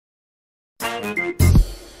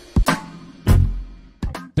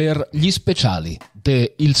Per gli speciali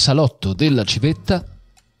de Il Salotto della Civetta,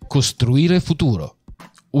 Costruire Futuro,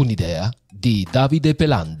 un'idea di Davide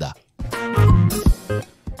Pelanda.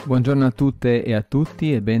 Buongiorno a tutte e a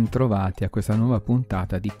tutti e ben trovati a questa nuova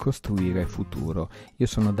puntata di Costruire Futuro. Io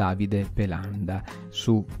sono Davide Pelanda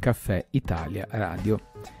su Caffè Italia Radio.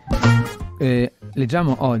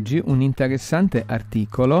 Leggiamo oggi un interessante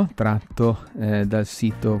articolo tratto dal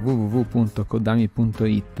sito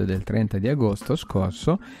www.codami.it del 30 di agosto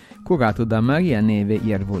scorso, curato da Maria Neve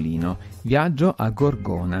Iervolino. Viaggio a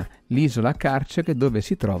Gorgona, l'isola carcere dove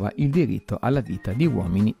si trova il diritto alla vita di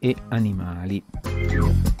uomini e animali.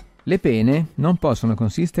 Le pene non possono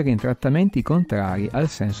consistere in trattamenti contrari al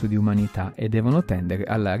senso di umanità e devono tendere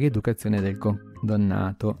alla rieducazione del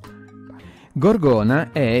condannato.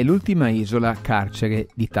 Gorgona è l'ultima isola carcere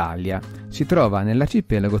d'Italia. Si trova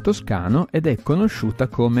nell'arcipelago toscano ed è conosciuta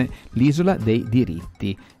come l'isola dei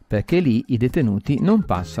diritti, perché lì i detenuti non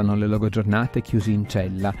passano le loro giornate chiusi in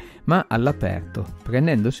cella, ma all'aperto,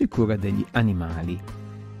 prendendosi cura degli animali.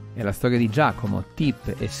 È la storia di Giacomo,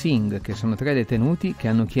 Tip e Singh, che sono 3 detenuti che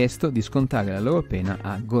hanno chiesto di scontare la loro pena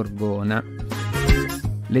a Gorgona.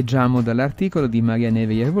 Leggiamo dall'articolo di Maria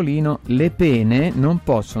Neve Iervolino: le pene non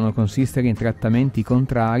possono consistere in trattamenti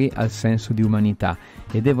contrari al senso di umanità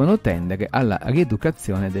e devono tendere alla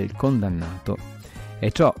rieducazione del condannato. È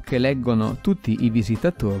ciò che leggono tutti i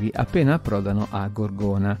visitatori appena approdano a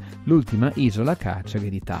Gorgona, l'ultima isola carcere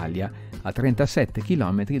d'Italia, a 37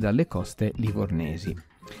 km dalle coste livornesi.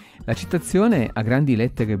 La citazione a grandi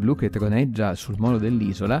lettere blu che troneggia sul molo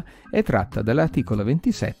dell'isola è tratta dall'articolo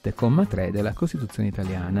 27,3 della Costituzione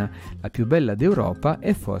italiana, la più bella d'Europa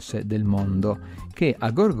e forse del mondo, che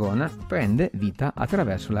a Gorgona prende vita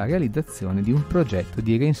attraverso la realizzazione di un progetto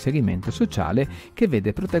di reinserimento sociale che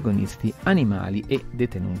vede protagonisti animali e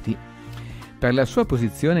detenuti. Per la sua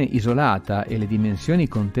posizione isolata e le dimensioni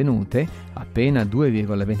contenute, appena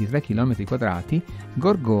 2,23 km²,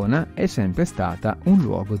 Gorgona è sempre stata un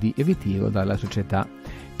luogo di ritiro dalla società,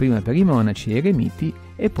 prima per i monaci e eremiti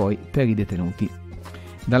e poi per i detenuti.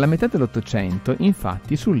 Dalla metà dell'Ottocento,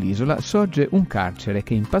 infatti, sull'isola sorge un carcere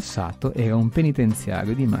che in passato era un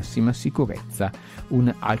penitenziario di massima sicurezza,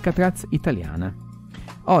 un Alcatraz italiana.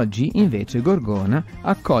 Oggi, invece, Gorgona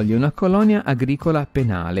accoglie una colonia agricola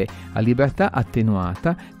penale a libertà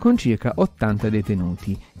attenuata con circa 80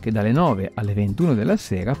 detenuti che dalle 9 alle 21 della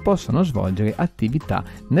sera possono svolgere attività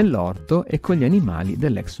nell'orto e con gli animali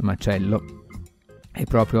dell'ex macello. È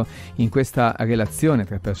proprio in questa relazione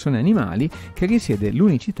tra persone e animali che risiede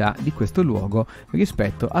l'unicità di questo luogo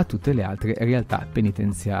rispetto a tutte le altre realtà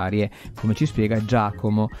penitenziarie, come ci spiega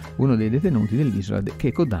Giacomo, uno dei detenuti dell'isola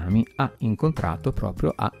che Codami ha incontrato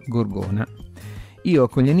proprio a Gorgona. Io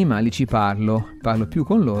con gli animali ci parlo più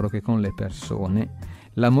con loro che con le persone.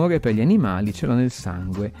 L'amore per gli animali ce l'ho nel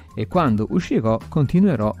sangue e quando uscirò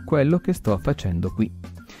continuerò quello che sto facendo qui.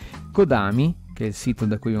 Codami, che è il sito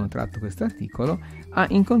da cui abbiamo tratto questo articolo, ha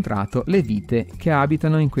incontrato le vite che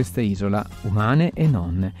abitano in questa isola, umane e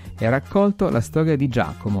non, e ha raccolto la storia di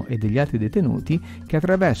Giacomo e degli altri detenuti che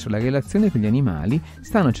attraverso la relazione con gli animali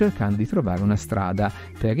stanno cercando di trovare una strada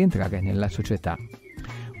per rientrare nella società.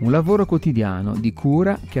 Un lavoro quotidiano di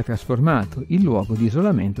cura che ha trasformato il luogo di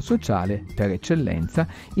isolamento sociale per eccellenza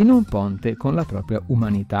in un ponte con la propria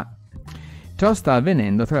umanità. Ciò sta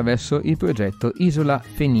avvenendo attraverso il progetto Isola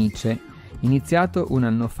Fenice, iniziato un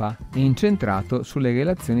anno fa e incentrato sulle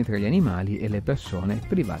relazioni tra gli animali e le persone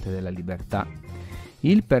private della libertà.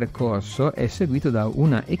 Il percorso è seguito da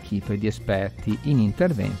una equipe di esperti in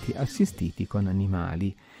interventi assistiti con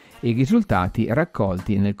animali e i risultati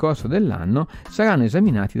raccolti nel corso dell'anno saranno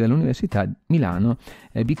esaminati dall'Università Milano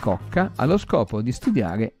Bicocca allo scopo di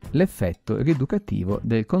studiare l'effetto rieducativo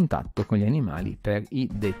del contatto con gli animali per i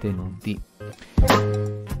detenuti.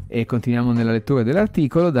 E continuiamo nella lettura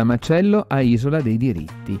dell'articolo: da macello a Isola dei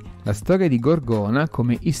diritti. La storia di Gorgona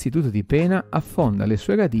come istituto di pena affonda le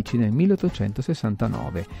sue radici nel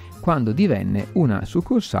 1869, quando divenne una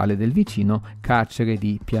succursale del vicino carcere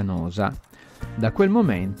di Pianosa. Da quel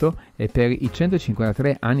momento e per i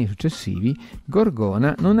 153 anni successivi,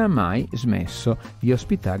 Gorgona non ha mai smesso di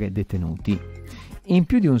ospitare detenuti. In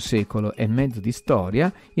più di un secolo e mezzo di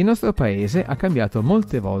storia, il nostro paese ha cambiato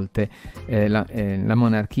molte volte. La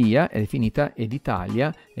monarchia è finita ed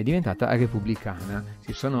Italia è diventata repubblicana.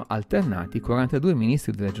 Si sono alternati 42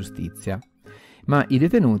 ministri della giustizia. Ma i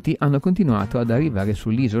detenuti hanno continuato ad arrivare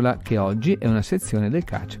sull'isola, che oggi è una sezione del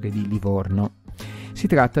carcere di Livorno. Si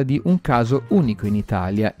tratta di un caso unico in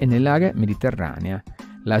Italia e nell'area mediterranea.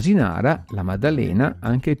 L'Asinara, la Maddalena,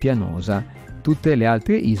 anche Pianosa. Tutte le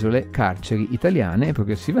altre isole carceri italiane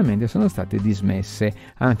progressivamente sono state dismesse,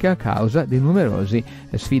 anche a causa di numerose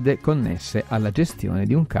sfide connesse alla gestione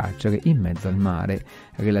di un carcere in mezzo al mare,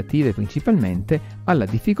 relative principalmente alla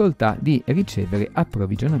difficoltà di ricevere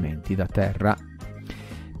approvvigionamenti da terra.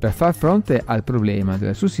 Per far fronte al problema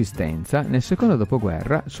della sussistenza, nel secondo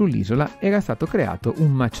dopoguerra sull'isola era stato creato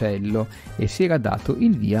un macello e si era dato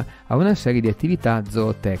il via a una serie di attività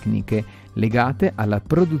zootecniche legate alla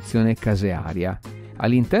produzione casearia.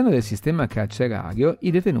 All'interno del sistema carcerario i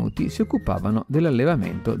detenuti si occupavano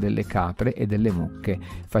dell'allevamento delle capre e delle mucche,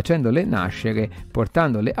 facendole nascere,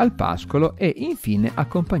 portandole al pascolo e infine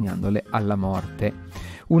accompagnandole alla morte.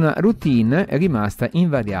 Una routine rimasta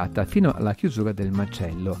invariata fino alla chiusura del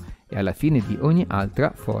macello e alla fine di ogni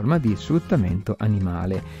altra forma di sfruttamento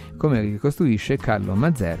animale, come ricostruisce Carlo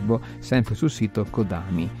Mazerbo sempre sul sito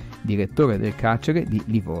Codami, direttore del carcere di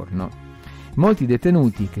Livorno. Molti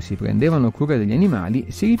detenuti che si prendevano cura degli animali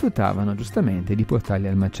si rifiutavano giustamente di portarli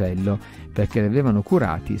al macello perché li avevano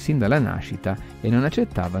curati sin dalla nascita e non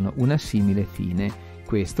accettavano una simile fine.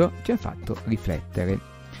 Questo ci ha fatto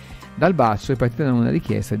riflettere. Dal basso è partita una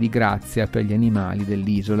richiesta di grazia per gli animali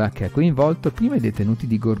dell'isola che ha coinvolto prima i detenuti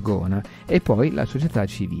di Gorgona e poi la società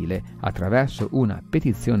civile attraverso una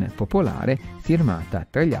petizione popolare firmata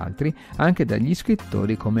tra gli altri anche dagli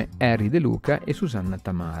scrittori come Henry De Luca e Susanna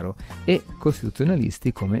Tamaro e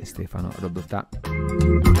costituzionalisti come Stefano Rodotà.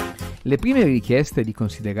 Le prime richieste di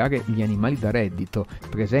considerare gli animali da reddito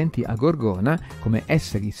presenti a Gorgona come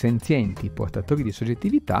esseri senzienti portatori di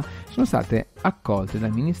soggettività sono state accolte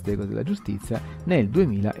dal Ministero della Giustizia nel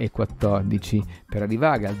 2014 per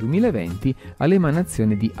arrivare al 2020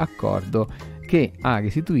 all'emanazione di accordo che ha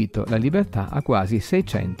restituito la libertà a quasi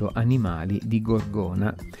 600 animali di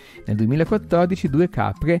Gorgona. Nel 2014 due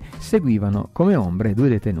capre seguivano come ombre due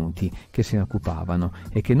detenuti che se ne occupavano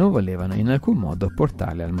e che non volevano in alcun modo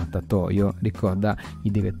portarle al mattatoio, ricorda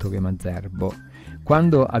il direttore Mazerbo.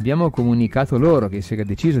 Quando abbiamo comunicato loro che si era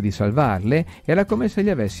deciso di salvarle, era come se gli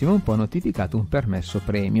avessimo un po' notificato un permesso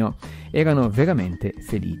premio. Erano veramente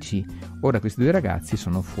felici. Ora questi due ragazzi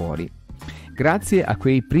sono fuori. Grazie a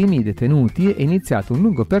quei primi detenuti è iniziato un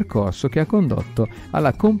lungo percorso che ha condotto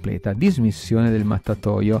alla completa dismissione del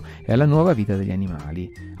mattatoio e alla nuova vita degli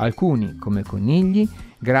animali. Alcuni, come conigli,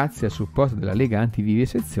 grazie al supporto della Lega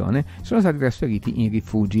Antivivisezione, sono stati trasferiti in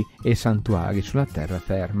rifugi e santuari sulla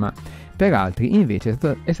terraferma. Per altri, invece,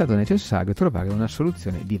 è stato necessario trovare una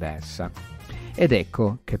soluzione diversa. Ed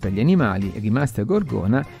ecco che per gli animali rimasti a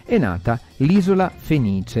Gorgona è nata l'Isola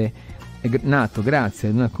Fenice, nato grazie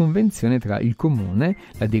ad una convenzione tra il comune,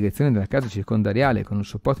 la direzione della casa circondariale con il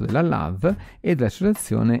supporto della LAV e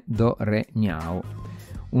dell'associazione Do Re Miau.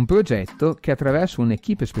 Un progetto che attraverso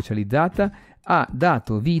un'equipe specializzata ha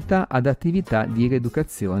dato vita ad attività di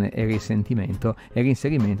rieducazione e reinserimento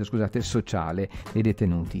sociale dei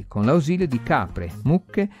detenuti, con l'ausilio di capre,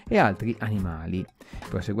 mucche e altri animali.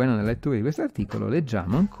 Proseguendo nella lettura di questo articolo,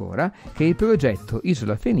 leggiamo ancora che il progetto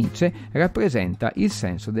Isola Fenice rappresenta il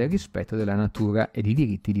senso del rispetto della natura e dei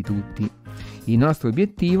diritti di tutti. Il nostro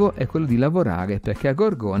obiettivo è quello di lavorare perché a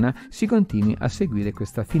Gorgona si continui a seguire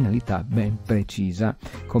questa finalità ben precisa,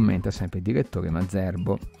 commenta sempre il direttore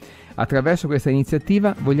Mazerbo. Attraverso questa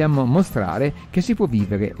iniziativa vogliamo mostrare che si può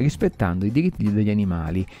vivere rispettando i diritti degli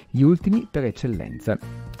animali, gli ultimi per eccellenza.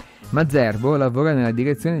 Mazerbo lavora nella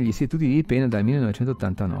direzione degli istituti di pena dal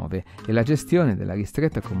 1989 e la gestione della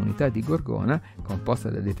ristretta comunità di Gorgona, composta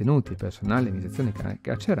da detenuti e personale amministrazione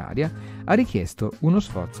carceraria, ha richiesto uno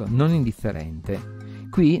sforzo non indifferente.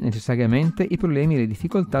 Qui necessariamente i problemi e le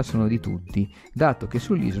difficoltà sono di tutti, dato che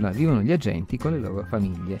sull'isola vivono gli agenti con le loro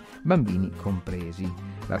famiglie, bambini compresi.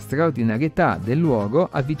 La straordinarietà del luogo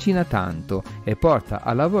avvicina tanto e porta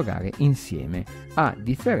a lavorare insieme, a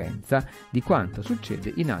differenza di quanto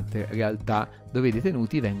succede in altre realtà dove i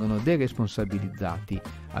detenuti vengono deresponsabilizzati.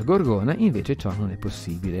 A Gorgona invece ciò non è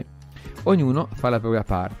possibile. Ognuno fa la propria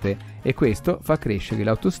parte e questo fa crescere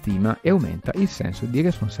l'autostima e aumenta il senso di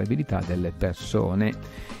responsabilità delle persone.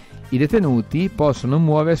 I detenuti possono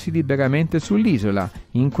muoversi liberamente sull'isola,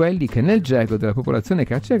 in quelli che nel gergo della popolazione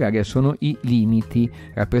carceraria sono i limiti,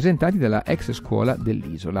 rappresentati dalla ex scuola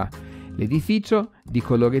dell'isola. L'edificio, di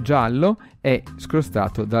colore giallo, è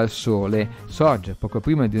scrostato dal sole, sorge poco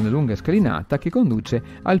prima di una lunga scalinata che conduce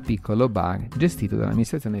al piccolo bar gestito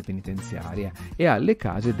dall'amministrazione penitenziaria e alle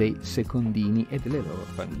case dei secondini e delle loro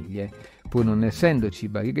famiglie. Pur non essendoci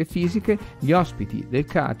barriere fisiche, gli ospiti del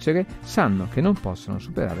carcere sanno che non possono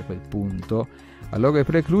superare quel punto. A loro è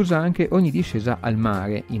preclusa anche ogni discesa al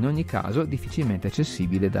mare, in ogni caso difficilmente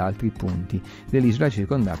accessibile da altri punti dell'isola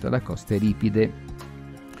circondata da coste ripide.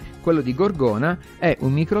 Quello di Gorgona è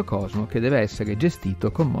un microcosmo che deve essere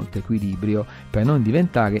gestito con molto equilibrio per non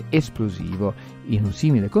diventare esplosivo. In un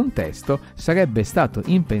simile contesto sarebbe stato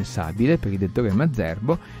impensabile per il dottore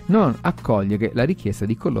Mazerbo non accogliere la richiesta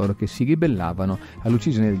di coloro che si ribellavano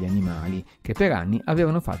all'uccisione degli animali, che per anni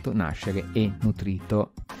avevano fatto nascere e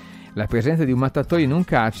nutrito. La presenza di un mattatoio in un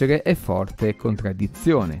carcere è forte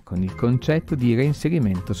contraddizione con il concetto di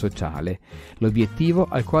reinserimento sociale, l'obiettivo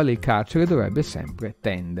al quale il carcere dovrebbe sempre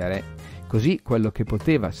tendere. Così quello che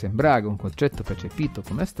poteva sembrare un concetto percepito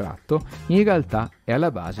come astratto, in realtà è alla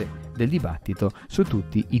base del dibattito su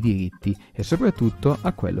tutti i diritti e soprattutto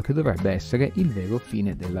a quello che dovrebbe essere il vero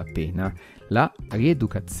fine della pena, la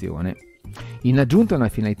rieducazione. In aggiunta a una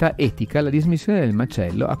finalità etica, la dismissione del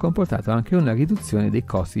macello ha comportato anche una riduzione dei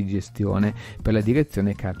costi di gestione per la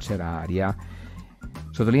direzione carceraria.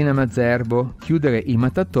 Sottolinea Mazerbo, chiudere il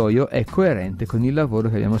mattatoio è coerente con il lavoro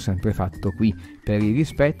che abbiamo sempre fatto qui, per il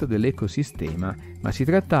rispetto dell'ecosistema, ma si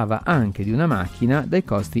trattava anche di una macchina dai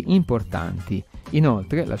costi importanti.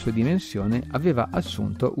 Inoltre la sua dimensione aveva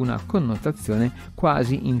assunto una connotazione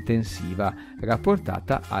quasi intensiva,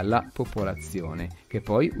 rapportata alla popolazione, che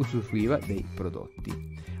poi usufruiva dei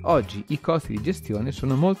prodotti. Oggi i costi di gestione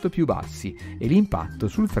sono molto più bassi e l'impatto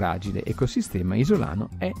sul fragile ecosistema isolano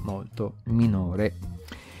è molto minore.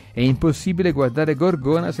 È impossibile guardare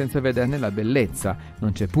Gorgona senza vederne la bellezza,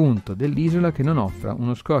 non c'è punto dell'isola che non offra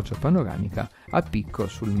uno scorcio panoramica a picco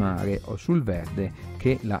sul mare o sul verde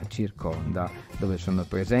che la circonda, dove sono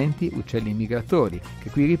presenti uccelli migratori che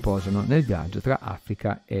qui riposano nel viaggio tra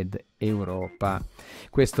Africa ed Europa.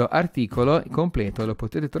 Questo articolo completo lo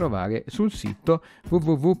potete trovare sul sito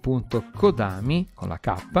www.codami.it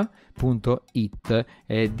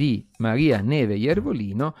di Maria Neve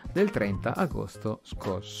Iervolino del 30 agosto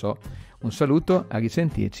scorso. Un saluto, a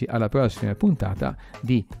risentirci alla prossima puntata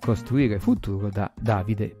di Costruire Futuro da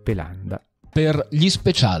Davide Pelanda. Per gli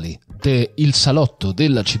speciali de Il Salotto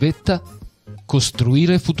della Civetta,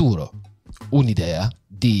 Costruire Futuro. Un'idea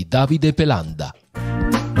di Davide Pelanda.